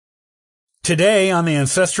Today on the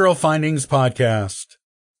Ancestral Findings Podcast,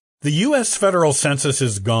 the U.S. federal census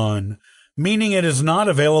is gone, meaning it is not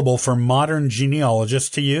available for modern genealogists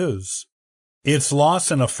to use. Its loss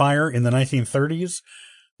in a fire in the 1930s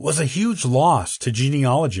was a huge loss to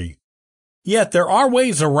genealogy. Yet there are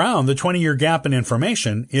ways around the 20-year gap in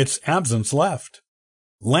information its absence left.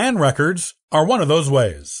 Land records are one of those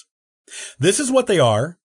ways. This is what they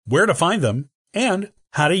are, where to find them, and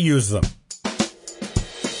how to use them.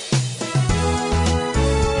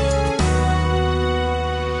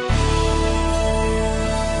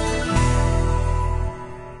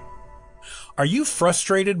 Are you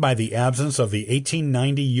frustrated by the absence of the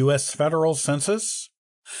 1890 U.S. federal census?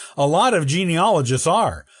 A lot of genealogists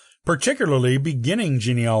are, particularly beginning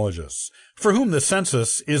genealogists, for whom the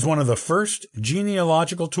census is one of the first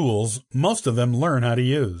genealogical tools most of them learn how to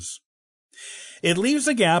use. It leaves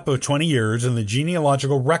a gap of 20 years in the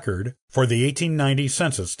genealogical record for the 1890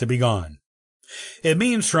 census to be gone. It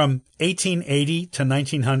means from 1880 to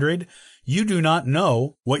 1900, you do not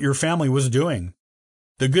know what your family was doing.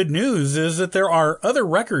 The good news is that there are other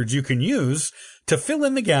records you can use to fill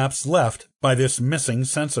in the gaps left by this missing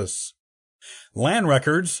census. Land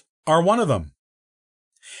records are one of them.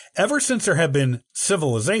 Ever since there have been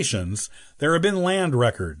civilizations, there have been land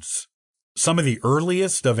records. Some of the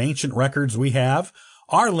earliest of ancient records we have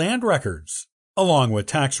are land records, along with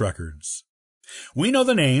tax records. We know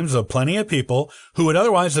the names of plenty of people who would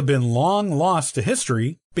otherwise have been long lost to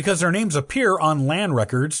history because their names appear on land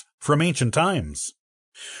records from ancient times.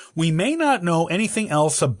 We may not know anything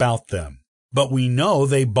else about them, but we know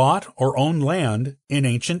they bought or owned land in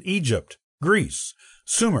ancient Egypt, Greece,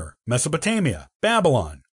 Sumer, Mesopotamia,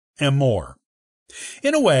 Babylon, and more.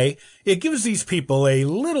 In a way, it gives these people a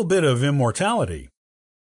little bit of immortality.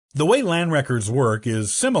 The way land records work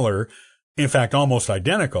is similar, in fact almost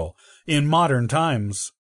identical, in modern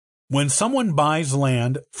times. When someone buys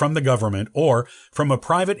land from the government or from a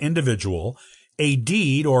private individual, a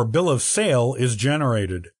deed or bill of sale is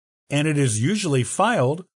generated, and it is usually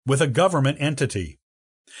filed with a government entity.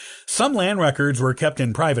 Some land records were kept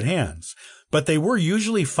in private hands, but they were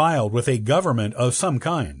usually filed with a government of some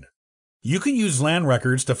kind. You can use land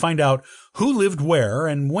records to find out who lived where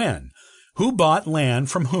and when, who bought land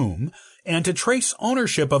from whom, and to trace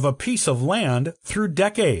ownership of a piece of land through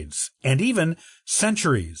decades and even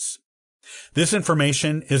centuries. This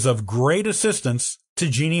information is of great assistance to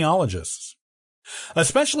genealogists.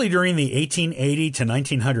 Especially during the 1880 to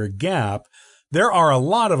 1900 gap, there are a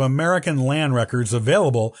lot of American land records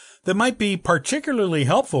available that might be particularly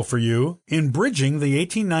helpful for you in bridging the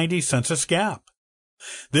 1890 census gap.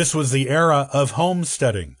 This was the era of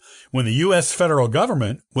homesteading, when the U.S. federal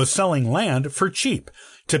government was selling land for cheap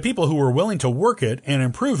to people who were willing to work it and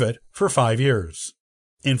improve it for 5 years.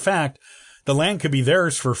 In fact, the land could be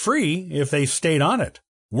theirs for free if they stayed on it,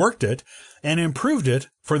 worked it, and improved it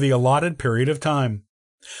for the allotted period of time.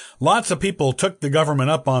 Lots of people took the government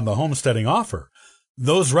up on the homesteading offer.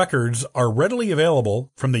 Those records are readily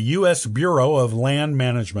available from the U.S. Bureau of Land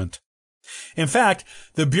Management. In fact,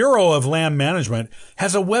 the Bureau of Land Management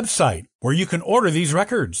has a website where you can order these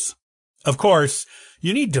records. Of course,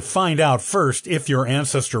 you need to find out first if your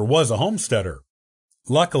ancestor was a homesteader.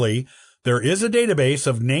 Luckily, there is a database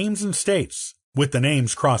of names and states, with the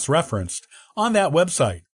names cross-referenced, on that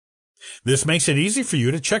website. This makes it easy for you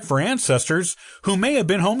to check for ancestors who may have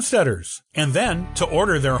been homesteaders, and then to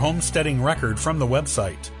order their homesteading record from the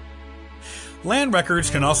website. Land records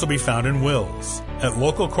can also be found in wills, at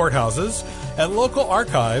local courthouses, at local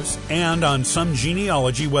archives, and on some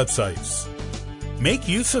genealogy websites. Make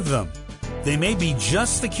use of them. They may be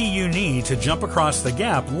just the key you need to jump across the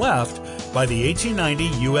gap left by the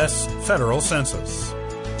 1890 U.S. federal census.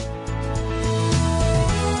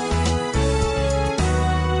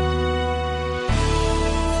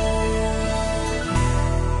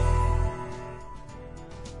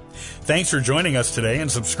 Thanks for joining us today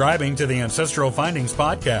and subscribing to the Ancestral Findings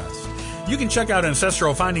Podcast. You can check out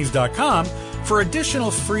ancestralfindings.com for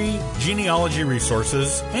additional free genealogy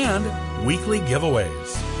resources and weekly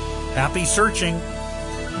giveaways. Happy searching!